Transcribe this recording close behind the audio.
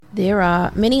There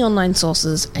are many online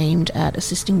sources aimed at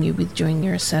assisting you with doing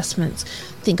your assessments.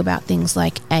 Think about things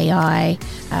like AI,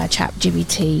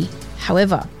 ChatGPT.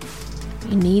 However,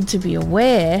 you need to be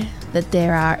aware that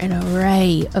there are an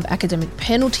array of academic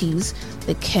penalties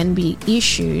that can be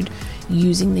issued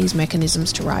using these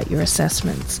mechanisms to write your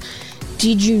assessments.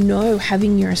 Did you know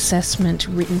having your assessment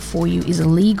written for you is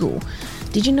illegal?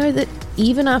 Did you know that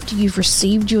even after you've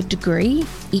received your degree,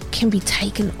 it can be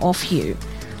taken off you?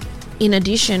 In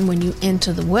addition, when you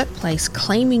enter the workplace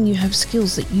claiming you have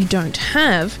skills that you don't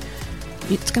have,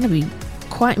 it's going to be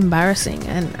quite embarrassing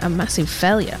and a massive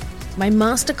failure. My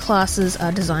masterclasses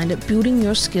are designed at building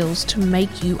your skills to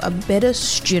make you a better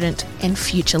student and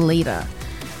future leader.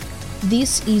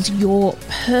 This is your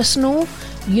personal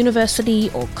university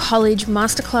or college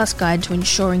masterclass guide to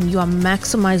ensuring you are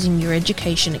maximizing your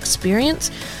education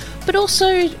experience, but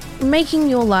also making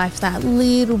your life that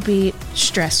little bit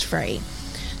stress-free.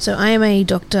 So I am a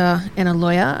doctor and a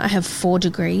lawyer. I have 4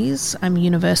 degrees. I'm a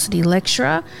university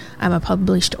lecturer. I'm a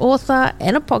published author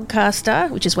and a podcaster,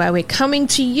 which is why we're coming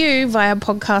to you via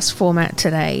podcast format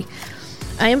today.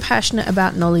 I am passionate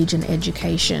about knowledge and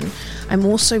education. I'm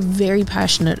also very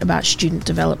passionate about student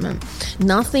development.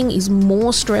 Nothing is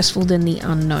more stressful than the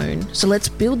unknown. So let's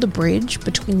build the bridge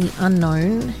between the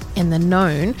unknown and the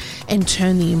known and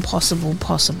turn the impossible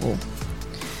possible.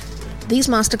 These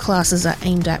masterclasses are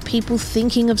aimed at people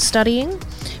thinking of studying,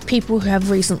 people who have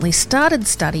recently started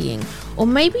studying, or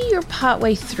maybe you're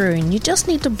partway through and you just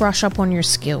need to brush up on your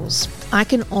skills. I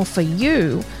can offer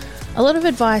you a lot of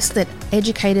advice that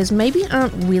educators maybe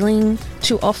aren't willing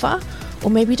to offer, or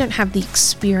maybe don't have the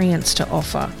experience to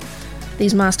offer.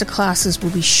 These masterclasses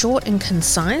will be short and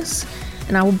concise,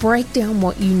 and I will break down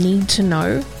what you need to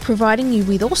know, providing you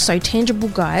with also tangible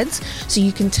guides so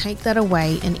you can take that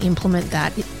away and implement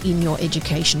that in your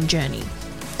education journey.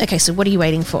 Okay, so what are you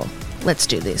waiting for? Let's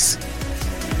do this.